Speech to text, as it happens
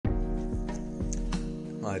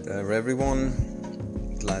Hi there everyone,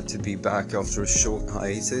 glad to be back after a short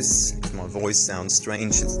hiatus. If my voice sounds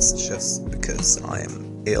strange, it's just because I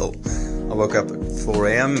am ill. I woke up at 4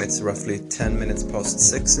 a.m, it's roughly 10 minutes past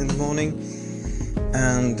 6 in the morning,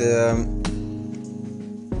 and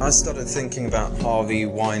I started thinking about Harvey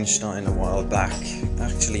Weinstein a while back,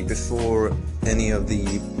 actually before any of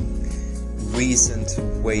the recent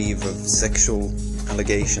wave of sexual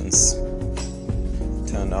allegations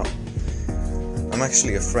turned up. I'm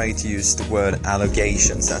actually afraid to use the word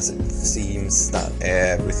allegations, as it seems that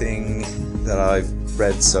everything that I've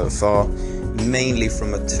read so far, mainly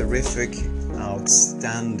from a terrific,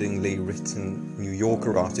 outstandingly written New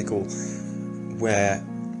Yorker article, where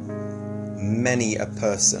many a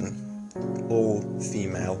person, all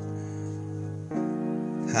female,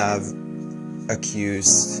 have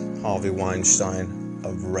accused Harvey Weinstein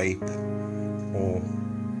of rape or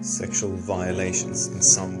sexual violations in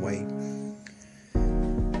some way.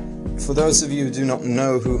 For those of you who do not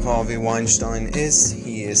know who Harvey Weinstein is,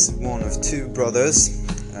 he is one of two brothers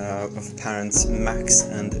of parents Max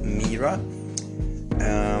and Mira.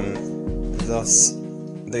 Thus,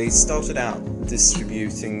 they started out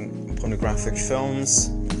distributing pornographic films,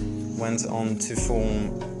 went on to form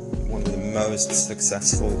one of the most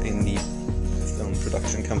successful indie film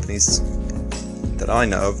production companies that I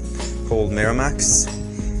know of, called Miramax.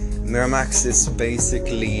 Miramax is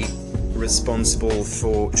basically responsible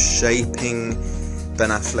for shaping Ben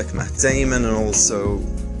Affleck, Matt Damon, and also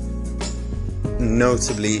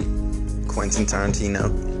notably Quentin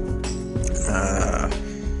Tarantino,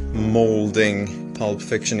 molding Pulp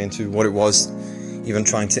Fiction into what it was, even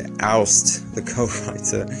trying to oust the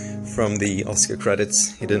co-writer from the Oscar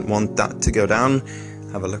credits. He didn't want that to go down.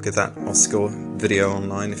 Have a look at that Oscar video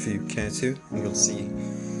online if you care to, and you'll see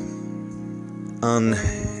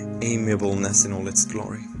unamiableness in all its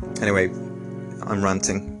glory. Anyway, I'm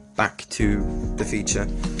ranting. Back to the feature.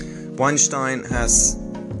 Weinstein has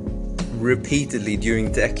repeatedly,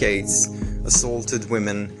 during decades, assaulted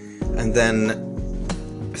women and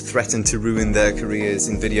then threatened to ruin their careers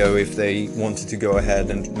in video if they wanted to go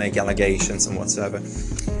ahead and make allegations and whatsoever.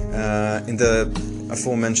 In the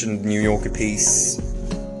aforementioned New Yorker piece,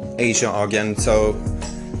 Asia Argento,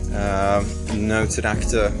 noted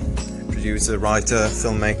actor, producer, writer,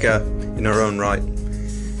 filmmaker in her own right,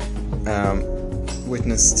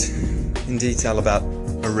 witnessed in detail about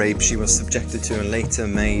a rape she was subjected to and later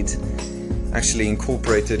actually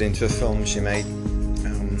incorporated into a film she made,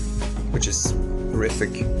 which is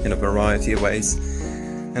horrific in a variety of ways.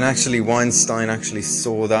 And actually Weinstein actually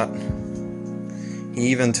saw that. He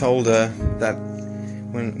even told her that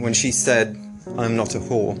when she said, "I'm not a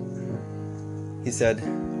whore," he said,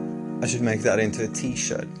 "I should make that into a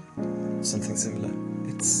t-shirt," something similar.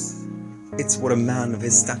 It's what a man of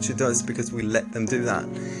his stature does, because we let them do that.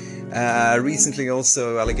 Recently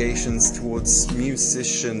also allegations towards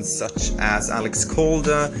musicians such as Alex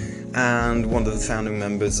Calder and one of the founding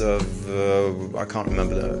members of, I can't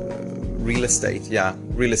remember Real Estate. Yeah,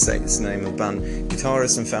 Real Estate is the name of the band.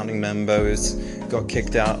 Guitarist and founding members got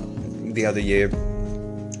kicked out the other year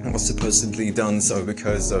and was supposedly done so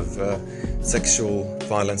because of sexual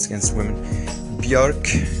violence against women. Björk,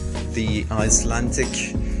 the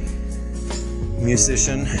Icelandic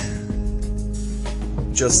musician,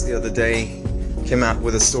 just the other day came out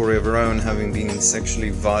with a story of her own, having been sexually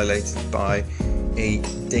violated by a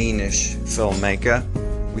Danish filmmaker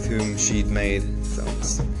with whom she'd made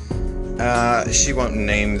films. She won't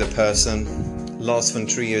name the person. Lars von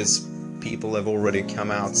Trier's people have already come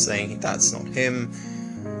out saying that's not him,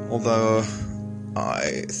 although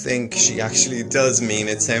I think she actually does mean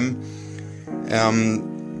it's him.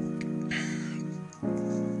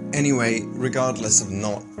 Anyway, regardless of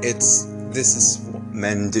not, this is what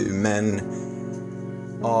men do. Men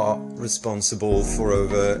are responsible for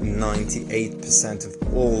over 98% of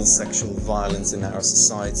all sexual violence in our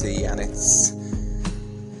society, and it's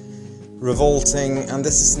revolting. And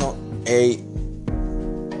this is not a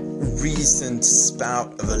recent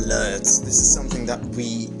spout of alerts. This is something that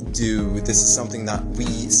we do. This is something that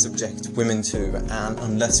we subject women to, and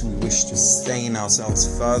unless we wish to stain ourselves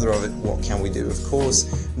further of it, what can we do? Of course,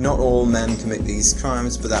 not all men commit these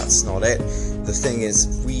crimes, but that's not it. The thing is,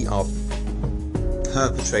 we are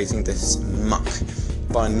perpetrating this muck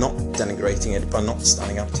by not denigrating it, by not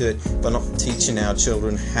standing up to it, by not teaching our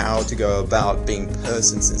children how to go about being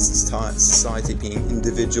persons in society, being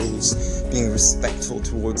individuals, being respectful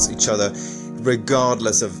towards each other,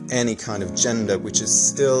 regardless of any kind of gender, which is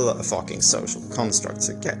still a fucking social construct.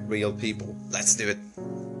 So get real, people. Let's do it.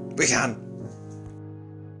 We can.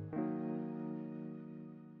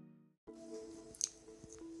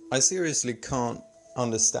 I seriously can't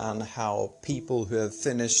understand how people who have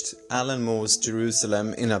finished Alan Moore's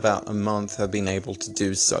Jerusalem in about a month have been able to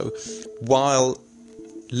do so, while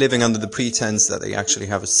living under the pretense that they actually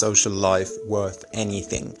have a social life worth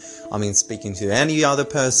anything. I mean, speaking to any other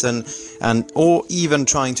person, or even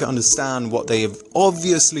trying to understand what they have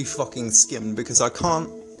obviously fucking skimmed, because I can't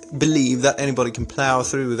believe that anybody can plow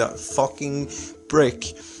through that fucking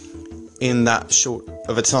brick in that short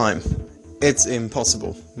of a time. It's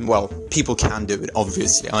impossible. Well, people can do it,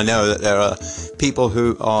 obviously. I know that there are people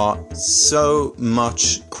who are so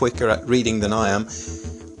much quicker at reading than I am.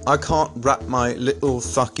 I can't wrap my little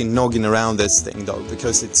fucking noggin around this thing though,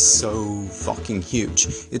 because it's so fucking huge.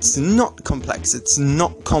 It's not complex, it's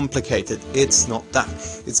not complicated, it's not that.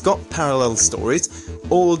 It's got parallel stories,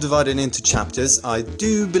 all divided into chapters. I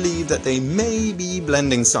do believe that they may be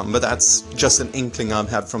blending some, but that's just an inkling I've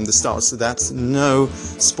had from the start, so that's no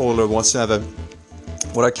spoiler whatsoever.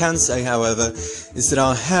 What I can say, however, is that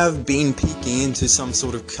I have been peeking into some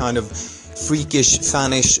sort of kind of freakish,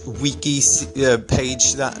 fanish wiki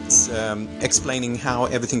page that's explaining how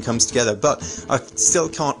everything comes together, but I still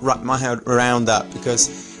can't wrap my head around that, because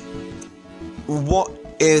what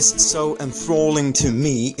is so enthralling to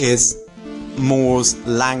me is Moore's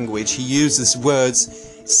language. He uses words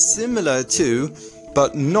similar to,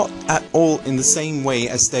 but not at all in the same way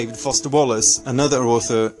as David Foster Wallace, another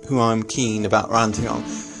author who I'm keen about ranting on.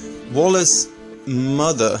 Wallace'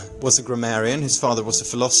 mother was a grammarian, his father was a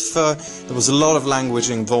philosopher. There was a lot of language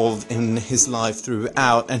involved in his life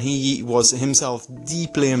throughout, and he was himself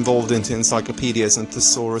deeply involved into encyclopedias and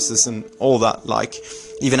thesauruses and all that, like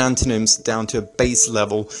even antonyms down to a base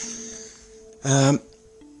level.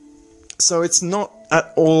 So it's not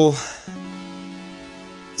at all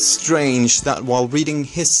strange that while reading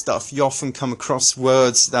his stuff you often come across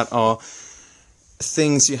words that are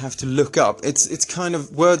things you have to look up. It's kind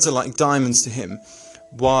of, words are like diamonds to him,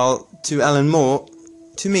 while to Alan Moore,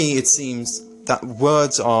 to me it seems that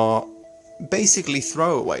words are basically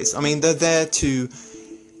throwaways. I mean, they're there to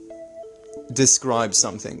describe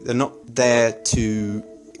something, they're not there to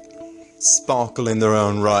sparkle in their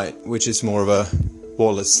own right, which is more of a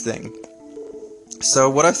Wallace thing. So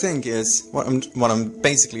what I think is, what I'm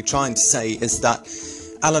basically trying to say is that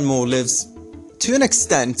Alan Moore lives to an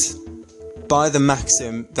extent by the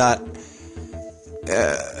maxim that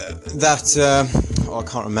I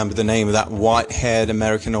can't remember the name of that white-haired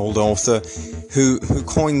American old author who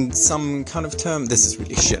coined some kind of term. This is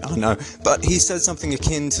really shit, I know, but he said something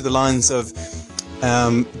akin to the lines of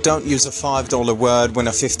don't use a $5 word when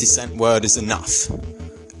a 50-cent word is enough.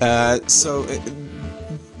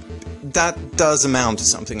 That does amount to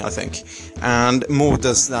something, I think, and Moore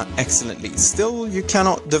does that excellently. Still, you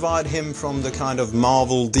cannot divide him from the kind of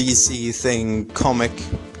Marvel DC thing, comic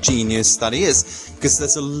genius that he is, because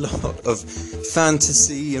there's a lot of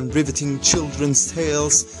fantasy and riveting children's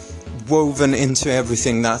tales woven into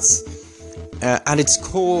everything that's at its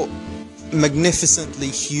core magnificently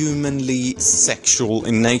humanly sexual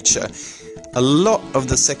in nature. A lot of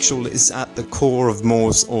the sexual is at the core of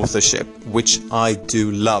Moore's authorship, which I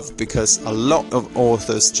do love, because a lot of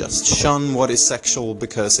authors just shun what is sexual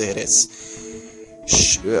because it is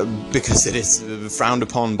frowned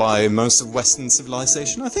upon by most of Western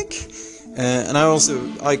civilization, I think. And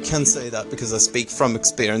I can say that because I speak from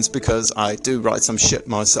experience, because I do write some shit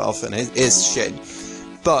myself, and it is shit.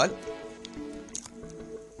 But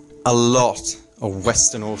a lot of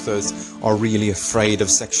Western authors are really afraid of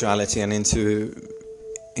sexuality and into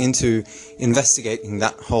investigating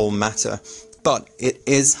that whole matter. But it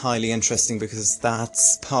is highly interesting, because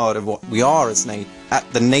that's part of what we are as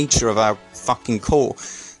at the nature of our fucking core.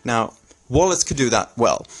 Now, Wallace could do that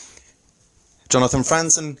well. Jonathan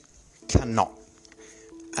Franzen cannot.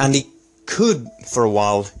 And he could for a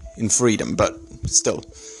while in Freedom, but still.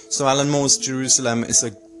 So Alan Moore's Jerusalem is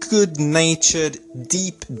a good-natured,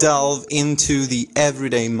 deep delve into the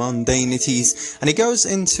everyday mundanities, and he goes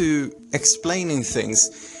into explaining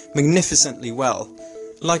things magnificently well.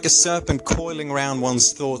 Like a serpent coiling around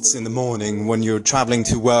one's thoughts in the morning when you're traveling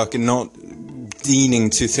to work and not deigning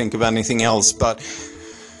to think of anything else, but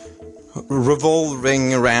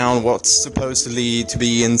revolving around what's supposedly to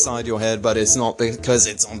be inside your head, but it's not because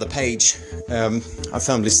it's on the page. I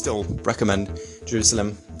firmly still recommend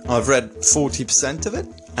Jerusalem. I've read 40% of it,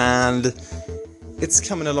 and it's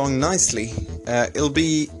coming along nicely. It'll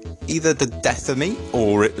be either the death of me,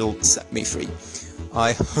 or it'll set me free.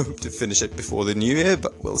 I hope to finish it before the new year,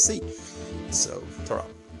 but we'll see. So, ta-ra.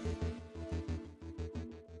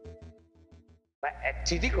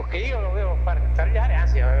 Ti dico che io lo devo far tagliare,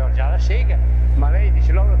 anzi avevo già la sega, ma lei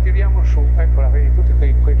dice lo tiriamo su, eccola, vedi tutti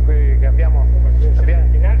quelli che abbiamo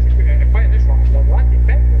e poi adesso vado avanti.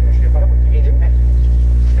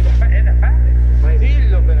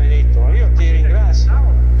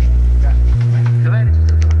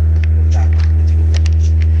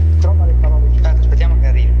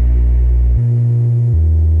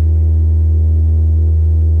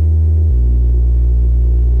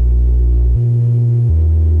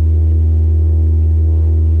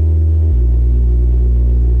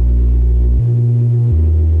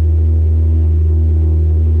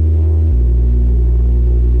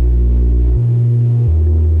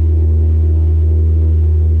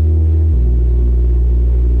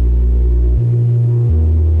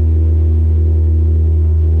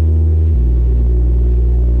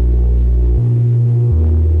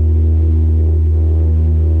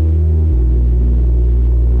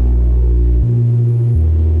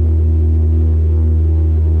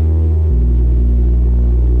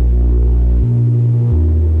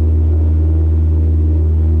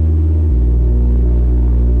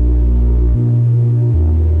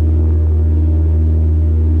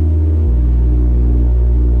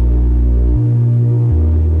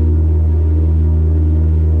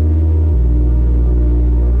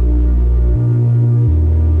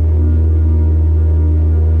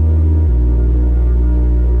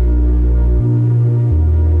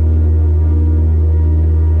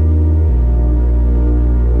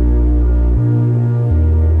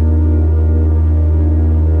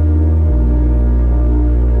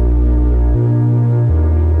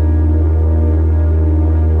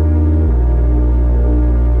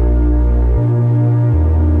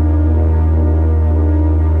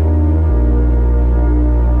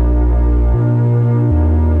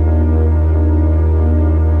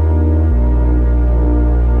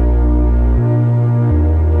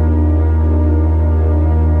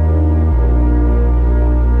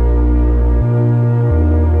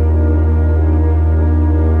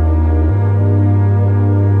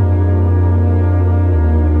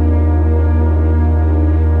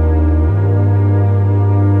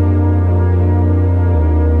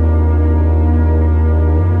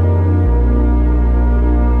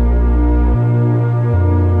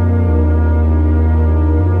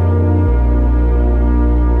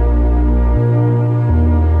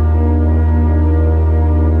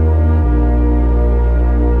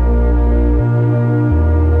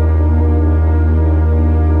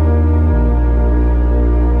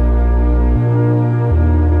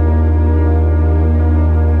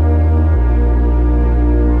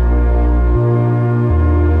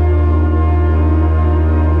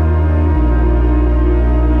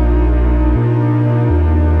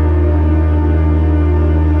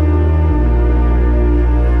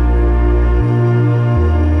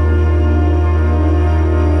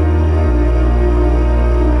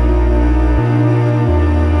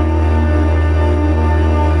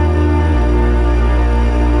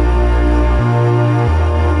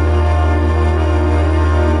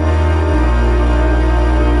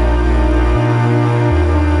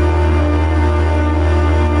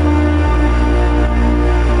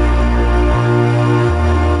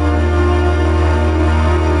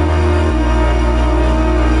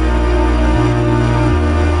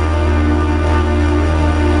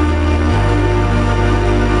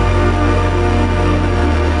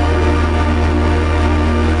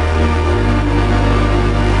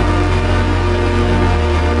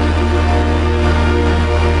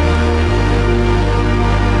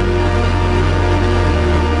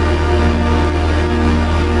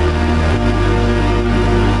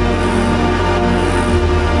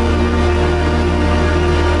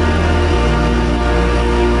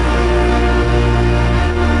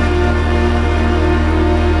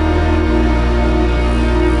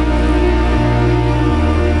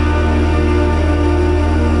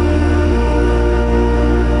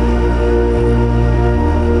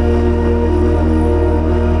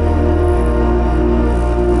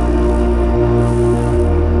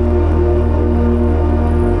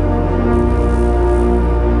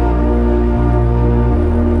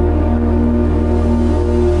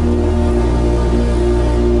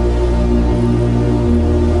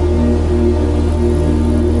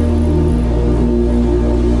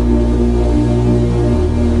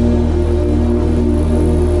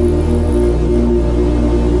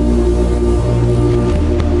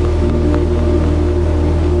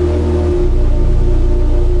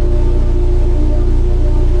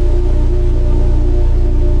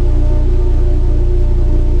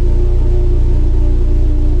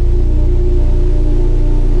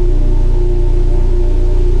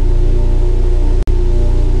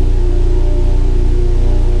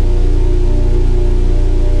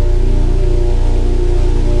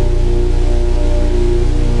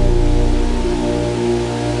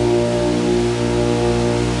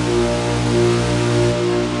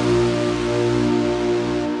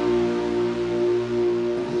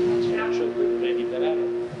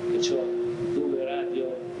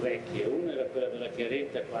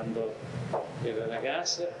 visto che la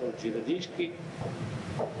ragazza col giradischi,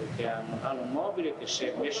 che hanno un mobile che si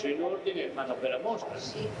è messo in ordine e fanno per la mostra.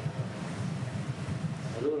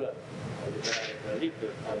 Allora arrivare da lì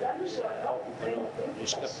per occupano gli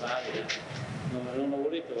scaffali, non ho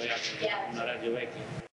voluto una radio vecchia.